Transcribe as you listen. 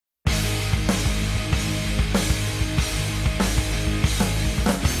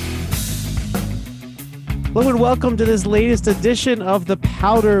Hello and welcome to this latest edition of the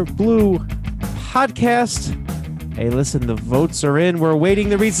Powder Blue Podcast. Hey, listen, the votes are in. We're awaiting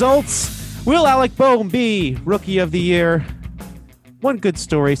the results. Will Alec Bohm be Rookie of the Year? One good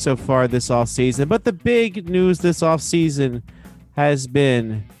story so far this offseason, but the big news this offseason has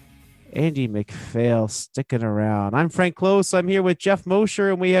been Andy MacPhail sticking around. I'm Frank Close. I'm here with Jeff Mosher,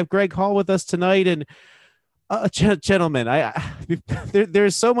 and we have Greg Hall with us tonight. And gentlemen,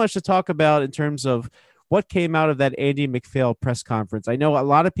 there's so much to talk about in terms of what came out of that Andy MacPhail press conference. I know a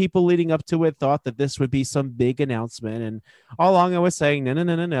lot of people leading up to it thought that this would be some big announcement. And all along I was saying,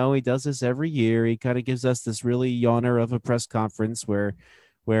 no. He does this every year. He kind of gives us this really yawner of a press conference where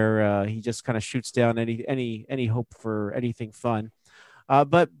he just kind of shoots down any hope for anything fun.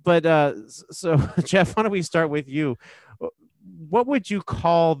 So Jeff, why don't we start with you? What would you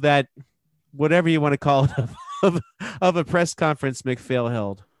call that, whatever you want to call it, of a press conference MacPhail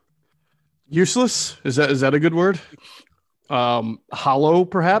held? Useless? Is that a good word? Hollow,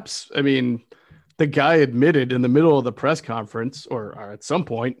 perhaps? I mean, the guy admitted in the middle of the press conference, or at some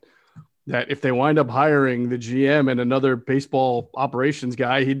point, that if they wind up hiring the GM and another baseball operations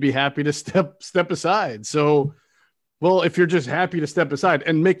guy, he'd be happy to step aside. So, well, if you're just happy to step aside,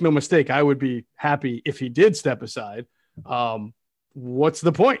 and make no mistake, I would be happy if he did step aside. What's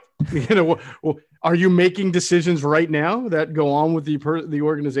the point? Are you making decisions right now that go on with the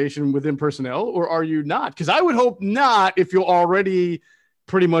organization within personnel, or are you not? Because I would hope not, if you're already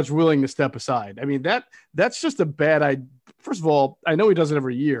pretty much willing to step aside. I mean, that's just a bad idea. First of all, I know he does it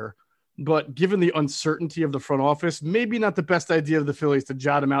every year, but given the uncertainty of the front office, maybe not the best idea of the Phillies to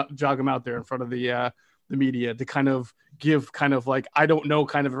jog him out there in front of the media to kind of give kind of like, I don't know,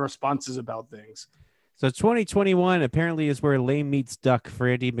 kind of responses about things. So 2021 apparently is where lame meets duck for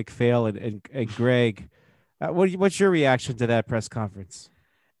Andy MacPhail and Greg. What's your reaction to that press conference?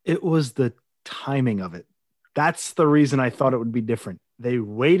 It was the timing of it. That's the reason I thought it would be different. They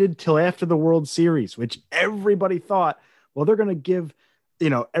waited till after the World Series, which everybody thought, well, they're going to give,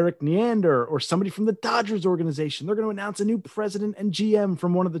 Eric Neander or somebody from the Dodgers organization. They're going to announce a new president and GM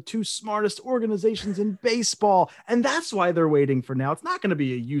from one of the two smartest organizations in baseball. And that's why they're waiting for now. It's not going to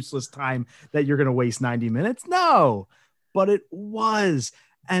be a useless time that you're going to waste 90 minutes. No, but it was.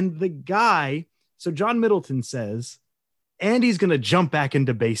 And the guy, so John Middleton says, Andy's going to jump back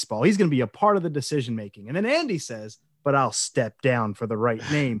into baseball. He's going to be a part of the decision-making. And then Andy says, but I'll step down for the right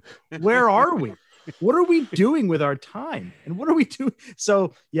name. Where are we? What are we doing with our time? And what are we doing?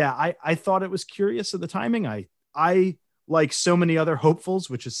 So, yeah, I thought it was curious of the timing. I like so many other hopefuls,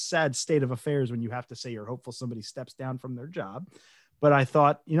 which is a sad state of affairs when you have to say you're hopeful somebody steps down from their job. But I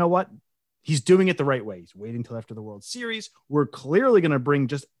thought, you know what? He's doing it the right way. He's waiting till after the World Series. We're clearly going to bring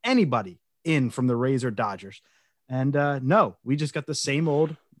just anybody in from the Rays or Dodgers. And no, we just got the same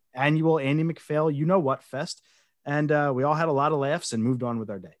old annual Andy MacPhail, fest. And we all had a lot of laughs and moved on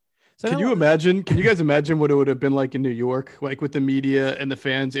with our day. So can you guys imagine what it would have been like in New York, like with the media and the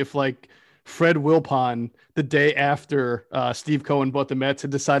fans, if like Fred Wilpon, the day after Steve Cohen bought the Mets, had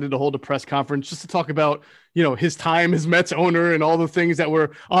decided to hold a press conference just to talk about, his time as Mets owner and all the things that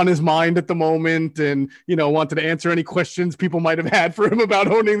were on his mind at the moment, and, wanted to answer any questions people might have had for him about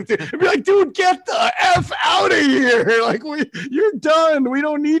owning the team. It'd be like, dude, get the F out of here. Like, you're done. We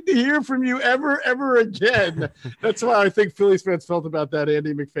don't need to hear from you ever again. That's why I think Phillies fans felt about that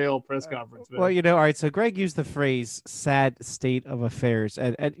Andy MacPhail press conference. Man. Well, all right. So Greg used the phrase sad state of affairs.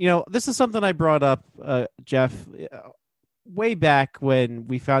 And this is something I brought up, Jeff, way back when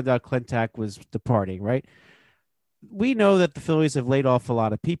we found out Klentak was departing, right? We know that the Phillies have laid off a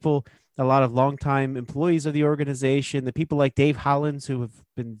lot of people, a lot of longtime employees of the organization, the people like Dave Hollins, who have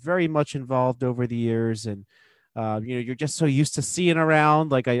been very much involved over the years. And, you're just so used to seeing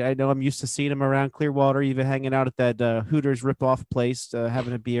around. Like, I know I'm used to seeing him around Clearwater, even hanging out at that Hooters ripoff place,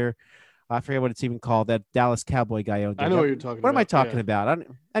 having a beer. I forget what it's even called. That Dallas Cowboy guy owned it. I know what you're talking about. What am I talking about?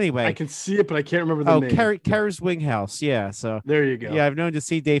 Anyway. I can see it, but I can't remember the name. Kerr's Wing House. Yeah. So there you go. Yeah, I've known to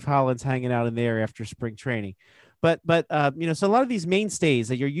see Dave Hollins hanging out in there after spring training. But so a lot of these mainstays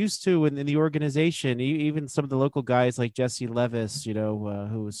that you're used to in the organization, even some of the local guys like Jesse Levis,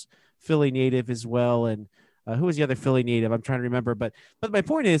 who's Philly native as well, and who was the other Philly native? I'm trying to remember. But my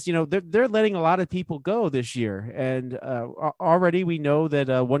point is, they're letting a lot of people go this year, and already we know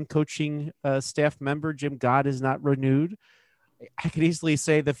that one coaching staff member, Jim Gott, is not renewed. I could easily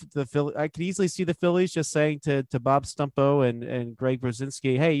say I could easily see the Phillies just saying to Bob Stumpo and Greg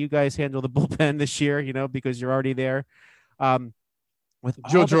Brzezinski, hey, you guys handle the bullpen this year, because you're already there. With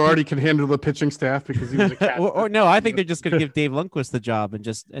Joe Girardi can handle the pitching staff because he was a cat. or no, I think they're just going to give Dave Lundquist the job and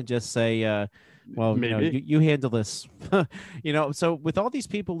just say, well, maybe you handle this. So with all these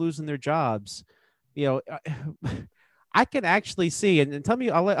people losing their jobs, you know, I can actually see, and tell me,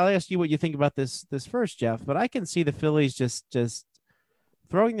 I'll ask you what you think about this first, Jeff. But I can see the Phillies just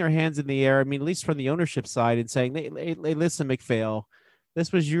throwing their hands in the air. I mean, at least from the ownership side, and saying, "Hey, listen, McPhail,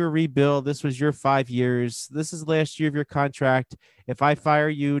 this was your rebuild. This was your 5 years. This is the last year of your contract. If I fire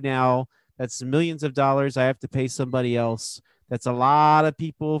you now, that's millions of dollars I have to pay somebody else. That's a lot of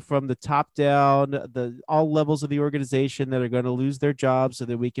people from the top down, the all levels of the organization that are going to lose their jobs so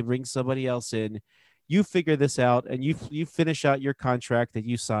that we can bring somebody else in. You figure this out, and you finish out your contract that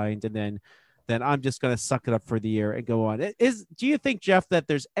you signed, and then I'm just going to suck it up for the year and go on." Do you think, Jeff, that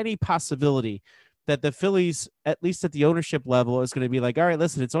there's any possibility that the Phillies, at least at the ownership level, is going to be like, "All right,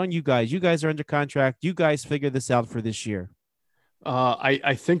 listen, it's on you guys. You guys are under contract. You guys figure this out for this year"?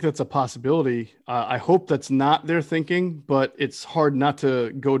 I think that's a possibility. I hope that's not their thinking, but it's hard not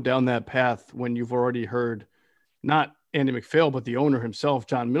to go down that path when you've already heard not Andy McPhail, but the owner himself,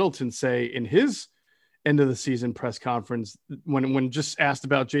 John Middleton, say in his end of the season press conference, when just asked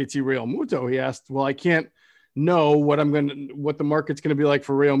about JT Realmuto, he asked, "Well, I can't know what the market's going to be like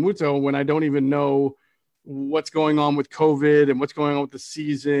for Realmuto when I don't even know what's going on with COVID and what's going on with the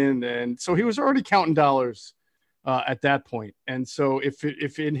season." And so he was already counting dollars at that point. And so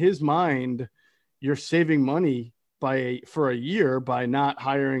if in his mind you're saving money for a year by not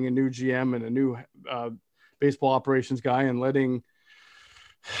hiring a new GM and a new baseball operations guy and letting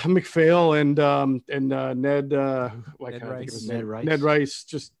McPhail and Ned Rice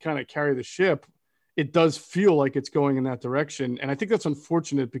just kind of carry the ship, it does feel like it's going in that direction. And I think that's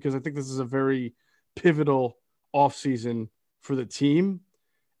unfortunate because I think this is a very pivotal offseason for the team.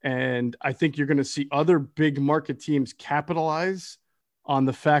 And I think you're going to see other big market teams capitalize on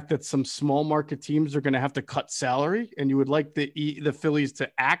the fact that some small market teams are going to have to cut salary. And you would like the Phillies to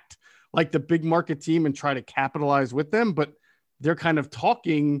act like the big market team and try to capitalize with them. But they're kind of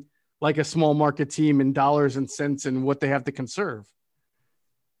talking like a small market team in dollars and cents and what they have to conserve.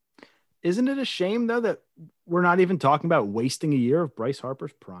 Isn't it a shame, though, that we're not even talking about wasting a year of Bryce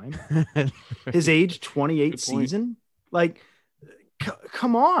Harper's prime? His age 28 season? Like,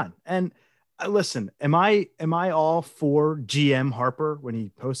 come on. And listen, am I all for GM Harper when he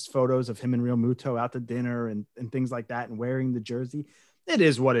posts photos of him and Realmuto out to dinner and things like that and wearing the jersey? It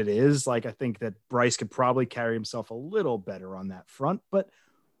is what it is. Like, I think that Bryce could probably carry himself a little better on that front, but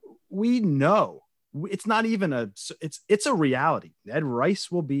we know it's not even it's a reality. Ned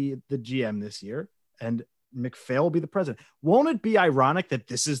Rice will be the GM this year and McPhail will be the president. Won't it be ironic that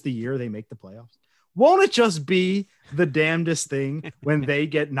this is the year they make the playoffs? Won't it just be the damnedest thing when they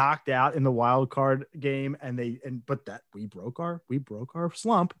get knocked out in the wild card game but we broke our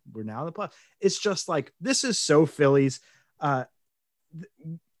slump. We're now in the playoffs. It's just like, this is so Phillies.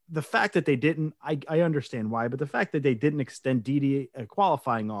 The fact that they didn't, I understand why, but the fact that they didn't extend Didi a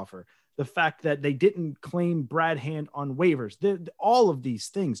qualifying offer, the fact that they didn't claim Brad Hand on waivers, all of these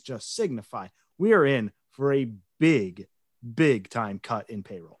things just signify we are in for a big time cut in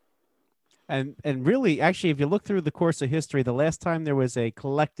payroll. And really, actually, if you look through the course of history, the last time there was a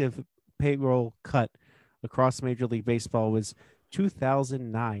collective payroll cut across Major League Baseball was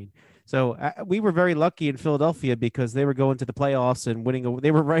 2009. So we were very lucky in Philadelphia because they were going to the playoffs and winning.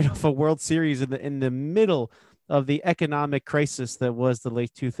 They were right off a World Series in the middle of the economic crisis that was the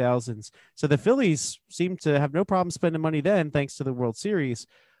late 2000s. So the Phillies seemed to have no problem spending money then, thanks to the World Series.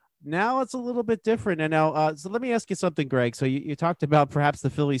 Now it's a little bit different. And now, so let me ask you something, Greg. So you talked about perhaps the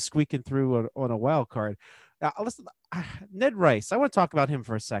Phillies squeaking through on a wild card. Listen, Ned Rice, I want to talk about him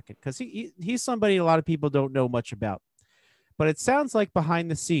for a second because he's somebody a lot of people don't know much about. But it sounds like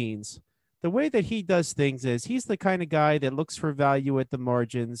behind the scenes, the way that he does things is he's the kind of guy that looks for value at the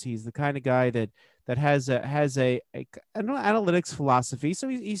margins. He's the kind of guy that has an analytics philosophy. So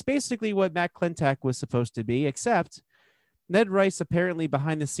he's basically what Matt Klentak was supposed to be, except Ned Rice apparently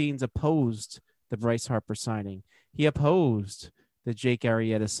behind the scenes opposed the Bryce Harper signing. He opposed the Jake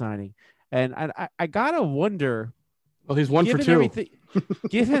Arrieta signing. And I got to wonder. Well, he's 1 for 2.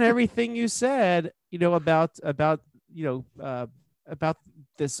 Given everything you said, about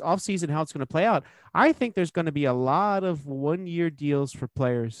this offseason, how it's going to play out, I think there's going to be a lot of one-year deals for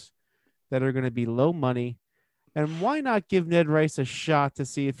players that are going to be low money. And why not give Ned Rice a shot to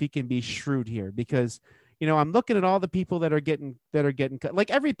see if he can be shrewd here? Because, I'm looking at all the people that are getting that are getting cut.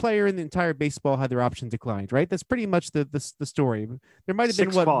 Like every player in the entire baseball had their option declined, right? That's pretty much the story. There might have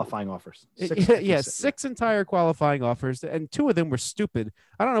been qualifying offers. Six entire qualifying offers, and 2 of them were stupid.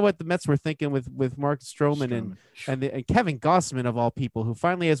 I don't know what the Mets were thinking with Mark Stroman. And Kevin Gossman of all people, who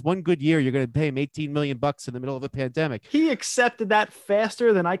finally has one good year. You're going to pay him $18 million in the middle of a pandemic. He accepted that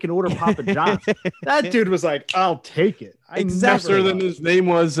faster than I can order Papa John's. That dude was like, "I'll take it." Faster than his name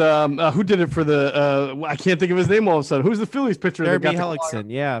was. Who did it for the? I can't think of his name all of a sudden. Who's the Phillies pitcher? Jeremy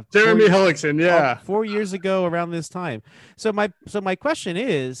Hellickson. Yeah, Jeremy Hellickson. Yeah, 4 years ago around this time. So my question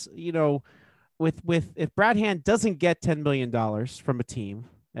is, with if Brad Hand doesn't get $10 million from a team,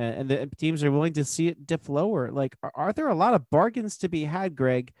 and the teams are willing to see it dip lower, like are there a lot of bargains to be had,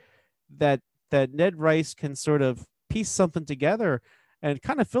 Greg, that Ned Rice can sort of piece something together and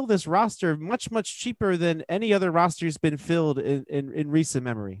kind of fill this roster much, much cheaper than any other roster has been filled in recent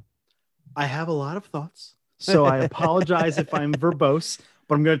memory? I have a lot of thoughts, so I apologize if I'm verbose,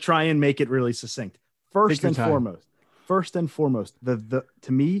 but I'm going to try and make it really succinct. First and foremost, the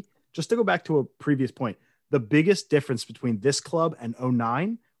to me, just to go back to a previous point, the biggest difference between this club and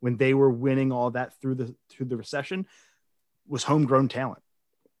 2009, when they were winning all that through the recession, was homegrown talent.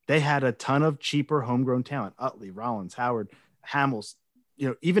 They had a ton of cheaper homegrown talent. Utley, Rollins, Howard, Hamels,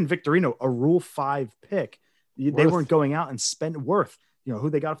 even Victorino, a Rule 5 pick. They weren't going out and spend Worth, who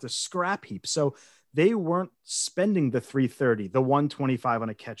they got off the scrap heap. So they weren't spending the $330, the $125 on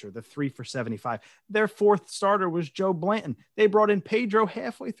a catcher, the 3 for $75. Their 4th starter was Joe Blanton. They brought in Pedro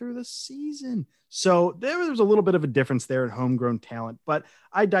halfway through the season. So there was a little bit of a difference there in homegrown talent, but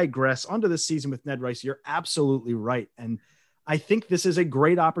I digress. Onto this season with Ned Rice. You're absolutely right. And I think this is a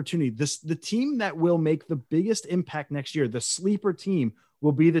great opportunity. The team that will make the biggest impact next year, the sleeper team,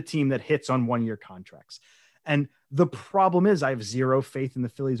 will be the team that hits on 1-year contracts. And the problem is I have zero faith in the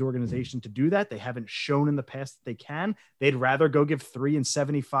Phillies organization to do that. They haven't shown in the past that they can. They'd rather go give $3 and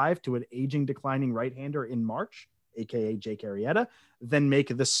 $75 to an aging, declining right-hander in March, aka Jake Arrieta, than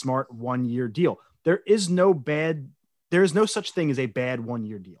make the smart 1-year deal. There is no such thing as a bad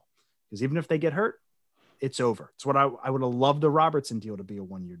 1-year deal, because even if they get hurt, it's over. It's what I would have loved the Robertson deal to be a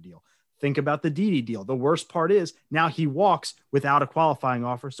 1-year deal. Think about the Didi deal. The worst part is now he walks without a qualifying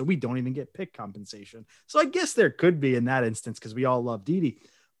offer, so we don't even get pick compensation. So I guess there could be in that instance, because we all love Didi.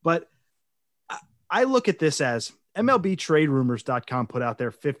 But I look at this as MLBTradeRumors.com put out their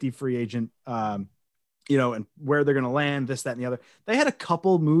 50 free agent, and where they're going to land, this, that, and the other. They had a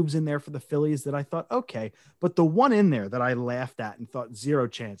couple moves in there for the Phillies that I thought, okay. But the one in there that I laughed at and thought zero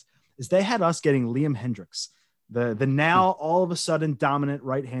chance is they had us getting Liam Hendriks, the now all of a sudden dominant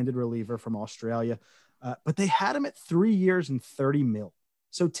right-handed reliever from Australia. But they had him at 3 years and $30 million.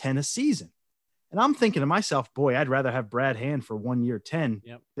 So 10 a season. And I'm thinking to myself, boy, I'd rather have Brad Hand for 1 year, 10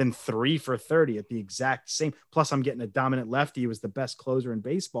 than 3 for 30 at the exact same. Plus I'm getting a dominant lefty who was the best closer in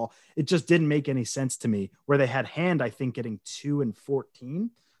baseball. It just didn't make any sense to me, where they had Hand, I think, getting 2 and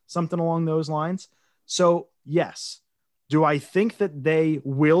 14, something along those lines. So yes. Do I think that they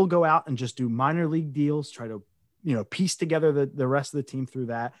will go out and just do minor league deals, try to, piece together the rest of the team through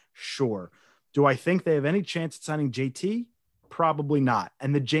that? Sure. Do I think they have any chance at signing JT? Probably not.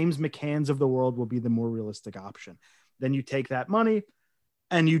 And the James McCanns of the world will be the more realistic option. Then you take that money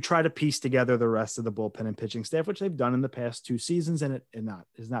and you try to piece together the rest of the bullpen and pitching staff, which they've done in the past 2 seasons, and it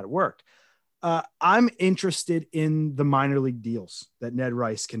has not worked. I'm interested in the minor league deals that Ned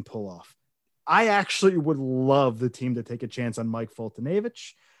Rice can pull off. I actually would love the team to take a chance on Mike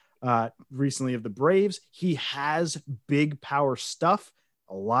Foltynewicz, recently of the Braves. He has big power stuff,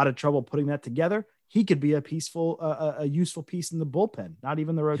 a lot of trouble putting that together. He could be a useful piece in the bullpen, not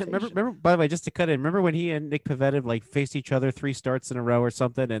even the rotation. Remember, by the way, just to cut in, remember when he and Nick Pivetta faced each other 3 starts in a row or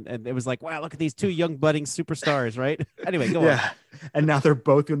something, and it was like, wow, look at these 2 young budding superstars, right? Anyway, go on. And now they're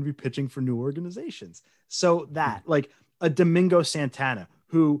both going to be pitching for new organizations. So that, like a Domingo Santana,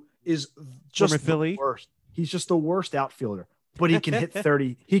 who is just the worst. He's just the worst outfielder, but he can hit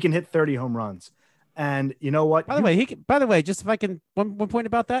 30. He can hit 30 home runs. And you know what? By the way, just if I can, one point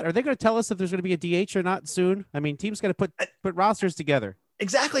about that, are they going to tell us if there's going to be a DH or not soon? I mean, teams got to put rosters together.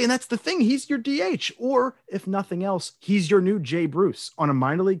 Exactly. And that's the thing. He's your DH, or if nothing else, he's your new Jay Bruce on a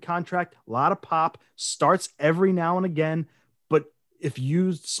minor league contract. A lot of pop, starts every now and again, but if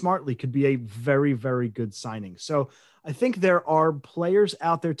used smartly, could be a very, very good signing. So I think there are players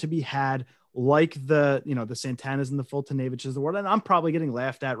out there to be had, like the Santanas and the Foltynewiczes of the world. And I'm probably getting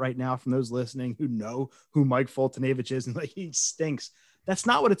laughed at right now from those listening who know who Mike Foltynewicz is and like, he stinks. That's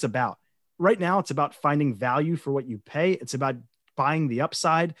not what it's about. Right now, it's about finding value for what you pay. It's about buying the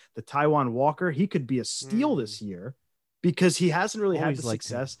upside. The Taiwan Walker, he could be a steal this year because he hasn't really had the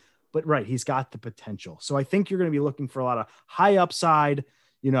success, but right, he's got the potential. So I think you're going to be looking for a lot of high upside,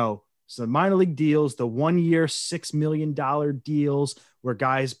 some minor league deals, the 1 year, $6 million deals where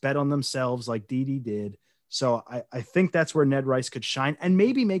guys bet on themselves like Didi did. So I think that's where Ned Rice could shine and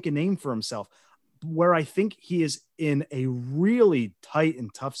maybe make a name for himself. Where I think he is in a really tight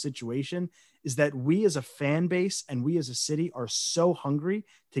and tough situation is that we as a fan base and we as a city are so hungry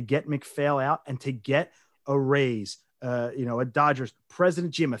to get McPhail out and to get a Rays, a Dodgers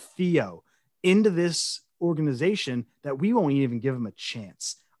president, Giammatteo into this organization that we won't even give him a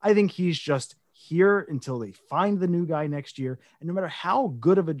chance. I think he's just here until they find the new guy next year. And no matter how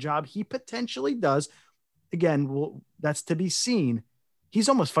good of a job he potentially does, again, that's to be seen. He's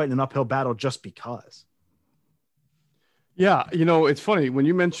almost fighting an uphill battle just because. Yeah. It's funny when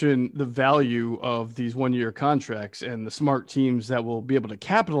you mention the value of these 1 year contracts and the smart teams that will be able to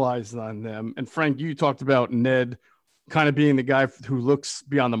capitalize on them. And Frank, you talked about Ned kind of being the guy who looks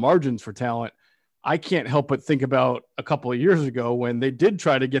beyond the margins for talent. I can't help but think about a couple of years ago when they did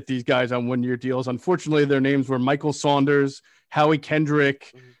try to get these guys on 1 year deals. Unfortunately, their names were Michael Saunders, Howie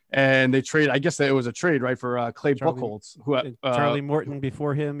Kendrick, and they trade. I guess that it was a trade, right, for Clay Buchholz, who Charlie Morton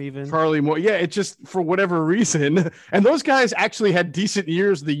before him, even Charlie Morton. Yeah, it just for whatever reason, and those guys actually had decent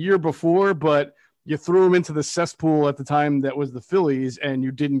years the year before, but you threw them into the cesspool at the time that was the Phillies, and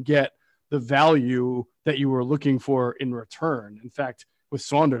you didn't get the value that you were looking for in return. In fact, with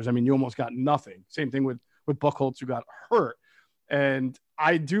Saunders, I mean, you almost got nothing. Same thing with Buchholz, who got hurt. And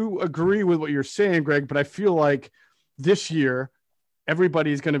I do agree with what you're saying, Greg, but I feel like this year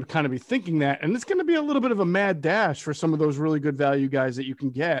everybody's going to kind of be thinking that, and it's going to be a little bit of a mad dash for some of those really good value guys that you can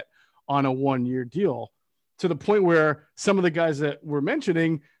get on a 1 year deal, to the point where some of the guys that we're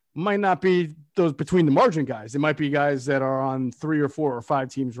mentioning might not be those between the margin guys. They might be guys that are on 3 or 4 or 5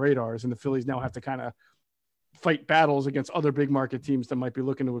 teams' radars, and the Phillies now have to kind of fight battles against other big market teams that might be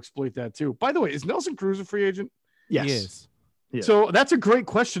looking to exploit that too. By the way, is Nelson Cruz a free agent? Yes. He is. Yeah. So that's a great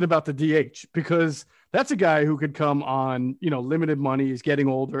question about the DH, because that's a guy who could come on, limited money. He's getting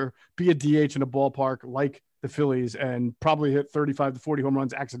older, be a DH in a ballpark like the Phillies, and probably hit 35 to 40 home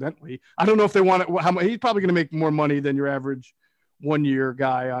runs accidentally. I don't know if they want it. How much he's probably going to make more money than your average 1 year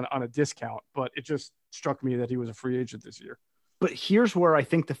guy on a discount, but it just struck me that he was a free agent this year. But here's where I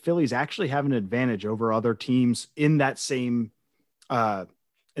think the Phillies actually have an advantage over other teams in that same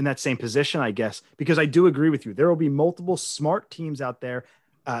position, I guess, because I do agree with you. There will be multiple smart teams out there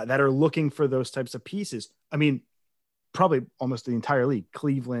that are looking for those types of pieces. I mean, probably almost the entire league,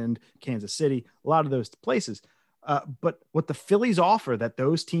 Cleveland, Kansas City, a lot of those places. But what the Phillies offer that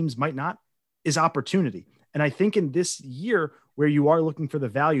those teams might not is opportunity. And I think in this year where you are looking for the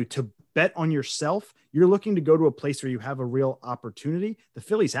value to bet on yourself, you're looking to go to a place where you have a real opportunity. The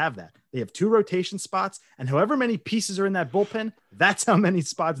Phillies have that. They have 2 rotation spots, and however many pieces are in that bullpen, that's how many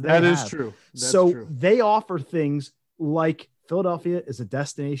spots they have. That is true. So they offer things like Philadelphia is a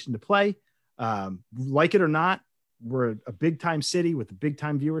destination to play. Like it or not, we're a big time city with a big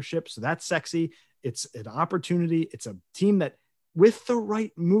time viewership. So that's sexy. It's an opportunity. It's a team that with the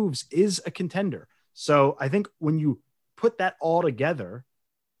right moves is a contender. So I think when you put that all together,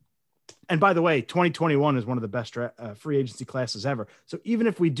 and by the way, 2021 is one of the best free agency classes ever. So even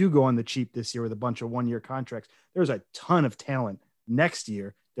if we do go on the cheap this year with a bunch of 1 year contracts, there's a ton of talent next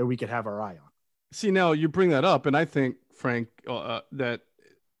year that we could have our eye on. See, now you bring that up, and I think, Frank, that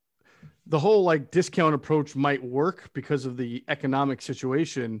the whole discount approach might work because of the economic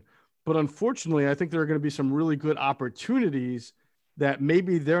situation. But unfortunately, I think there are going to be some really good opportunities that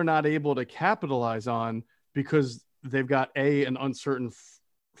maybe they're not able to capitalize on because they've got an uncertain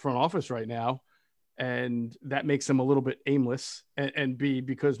front office right now, and that makes them a little bit aimless, and B,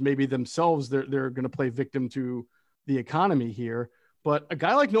 because maybe themselves they're going to play victim to the economy here. But a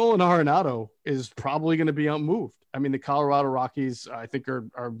guy like Nolan Arenado is probably going to be outmoved. I mean, the Colorado Rockies, I think, are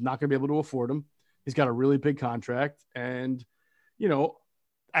not going to be able to afford him. He's got a really big contract, and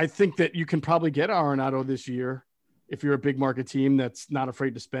I think that you can probably get Arenado this year if you're a big market team that's not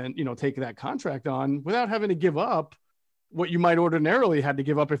afraid to spend, take that contract on without having to give up what you might ordinarily had to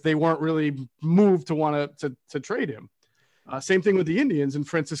give up if they weren't really moved to want to trade him. Same thing with the Indians and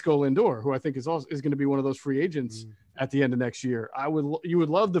Francisco Lindor, who I think is going to be one of those free agents at the end of next year. You would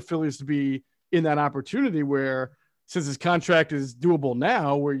love the Phillies to be in that opportunity where, since his contract is doable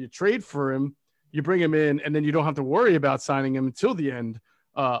now, where you trade for him, you bring him in, and then you don't have to worry about signing him until the end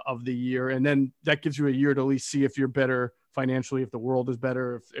of the year. And then that gives you a year to at least see if you're better financially, if the world is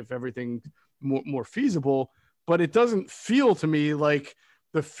better, if everything's more feasible. But it doesn't feel to me like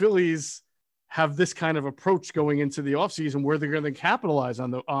the have this kind of approach going into the offseason where they're going to capitalize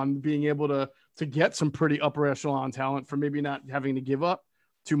on being able to get some pretty upper echelon talent for maybe not having to give up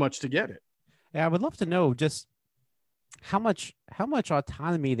too much to get it. Yeah, I would love to know just how much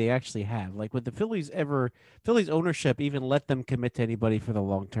autonomy they actually have. Like, would the Phillies ownership even let them commit to anybody for the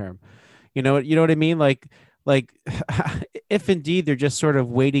long term? You know what I mean? Like if indeed they're just sort of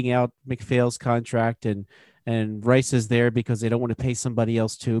waiting out McPhail's contract and Rice is there because they don't want to pay somebody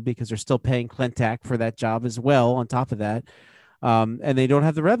else too, because they're still paying Clentak for that job as well on top of that. And they don't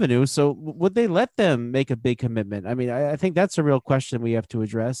have the revenue. So would they let them make a big commitment? I mean, I think that's a real question we have to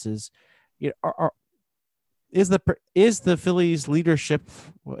address is, you know, is the Phillies leadership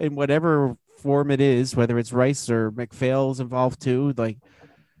in whatever form it is, whether it's Rice or McPhail's involved too, like,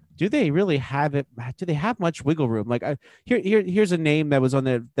 do they really have it? Do they have much wiggle room? Like, here's a name that was on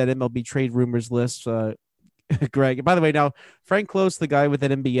that MLB trade rumors list. Greg. By the way, now Frank Close, the guy with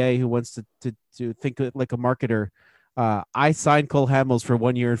an MBA who wants to think like a marketer. I signed Cole Hamels for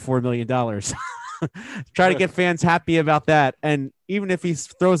 1 year and $4 million. Try to get fans happy about that. And even if he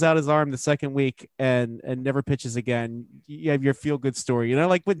throws out his arm the second week and never pitches again, you have your feel good story. You know,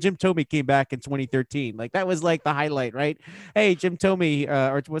 like when Jim Thome came back in 2013, like that was like the highlight, right? Hey, Jim Thome,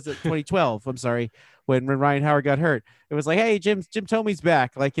 or was it 2012? I'm sorry, when Ryan Howard got hurt. It was like, hey, Jim Thome's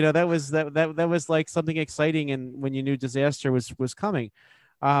back. Like, you know, that was like something exciting, and when you knew disaster was coming.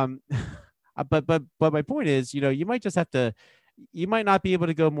 But my point is, you know, you might just have to. You might not be able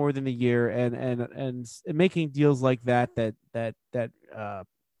to go more than a year, and making deals like that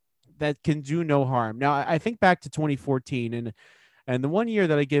can do no harm. Now, I think back to 2014, and the 1 year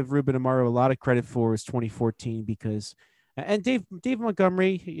that I give Ruben Amaro a lot of credit for is 2014, because, and Dave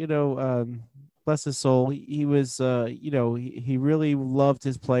Montgomery, you know, bless his soul, he was, you know, he really loved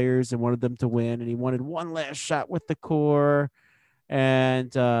his players and wanted them to win, and he wanted one last shot with the core,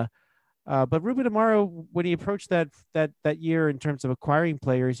 and but Ruben Amaro, when he approached that year in terms of acquiring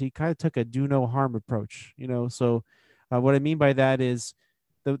players, he kind of took a do no harm approach, you know. So what I mean by that is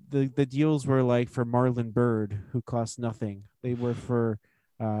the deals were like for Marlon Byrd, who cost nothing. They were for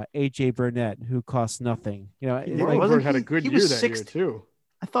AJ Burnett, who cost nothing. You know, Marlon Byrd had a good year that year too.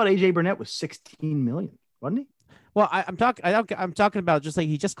 I thought AJ Burnett was 16 million, wasn't he? Well, I'm talking about just like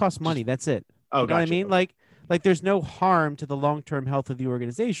he just cost money. That's it. Oh, you know what I mean? Like there's no harm to the long-term health of the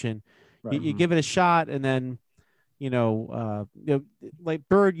organization. Right. You give it a shot, and then, you know, like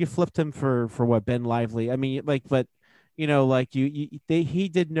Bird, you flipped him for what, Ben Lively. I mean, like, but, you know, like he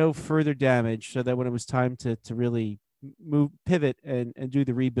did no further damage, so that when it was time to really pivot and do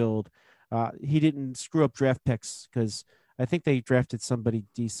the rebuild, he didn't screw up draft picks, because I think they drafted somebody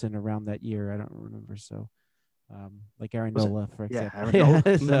decent around that year. I don't remember. So, like Aaron Nola, for example. Yeah,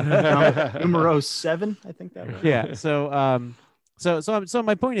 Aaron Nola. Numero 7, I think that was. Yeah. So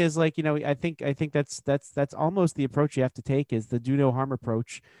my point is, like, you know, I think that's almost the approach you have to take, is the do no harm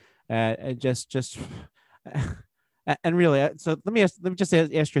approach, and just and really. So let me just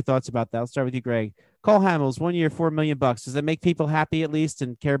ask your thoughts about that. I'll start with you, Greg. Cole Hamels, 1 year, $4 million. Does that make people happy at least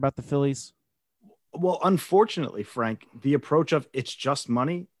and care about the Phillies? Well, unfortunately, Frank, the approach of it's just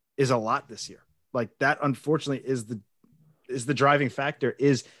money is a lot this year. Like, that, unfortunately, is the driving factor.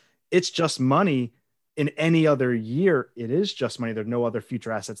 Is it's just money. In any other year, it is just money. There's no other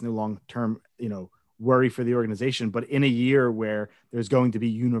future assets, no long-term, you know, worry for the organization. But in a year where there's going to be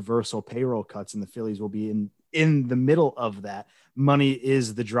universal payroll cuts and the Phillies will be in the middle of that, money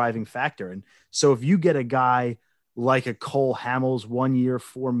is the driving factor. And so if you get a guy like a Cole Hamels, 1 year,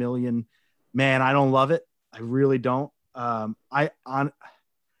 $4 million, man, I don't love it. I really don't. Cole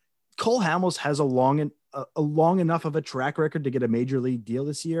Hamels has a long enough of a track record to get a major league deal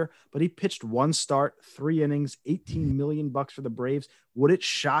this year, but he pitched 1 start, 3 innings, $18 million for the Braves. Would it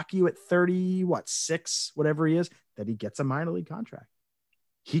shock you at 36, whatever he is, that he gets a minor league contract?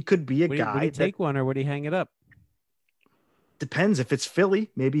 He could be a guy. Would he take one, or would he hang it up? Depends. If it's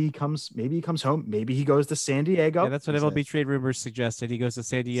Philly, maybe he comes home. Maybe he goes to San Diego. Yeah, that's what MLB trade rumors suggested. He goes to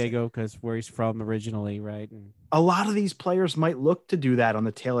San Diego because where he's from originally, right? And a lot of these players might look to do that on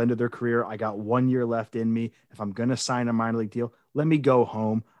the tail end of their career. I got 1 year left in me. If I'm going to sign a minor league deal, let me go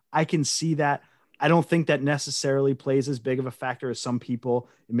home. I can see that. I don't think that necessarily plays as big of a factor as some people.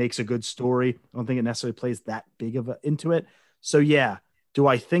 It makes a good story. I don't think it necessarily plays that big of into it. So yeah, do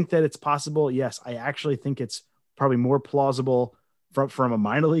I think that it's possible? Yes, I actually think it's probably more plausible from a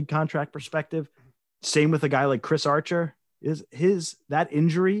minor league contract perspective. Same with a guy like Chris Archer. That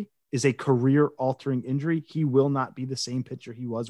injury is a career altering injury. He will not be the same pitcher he was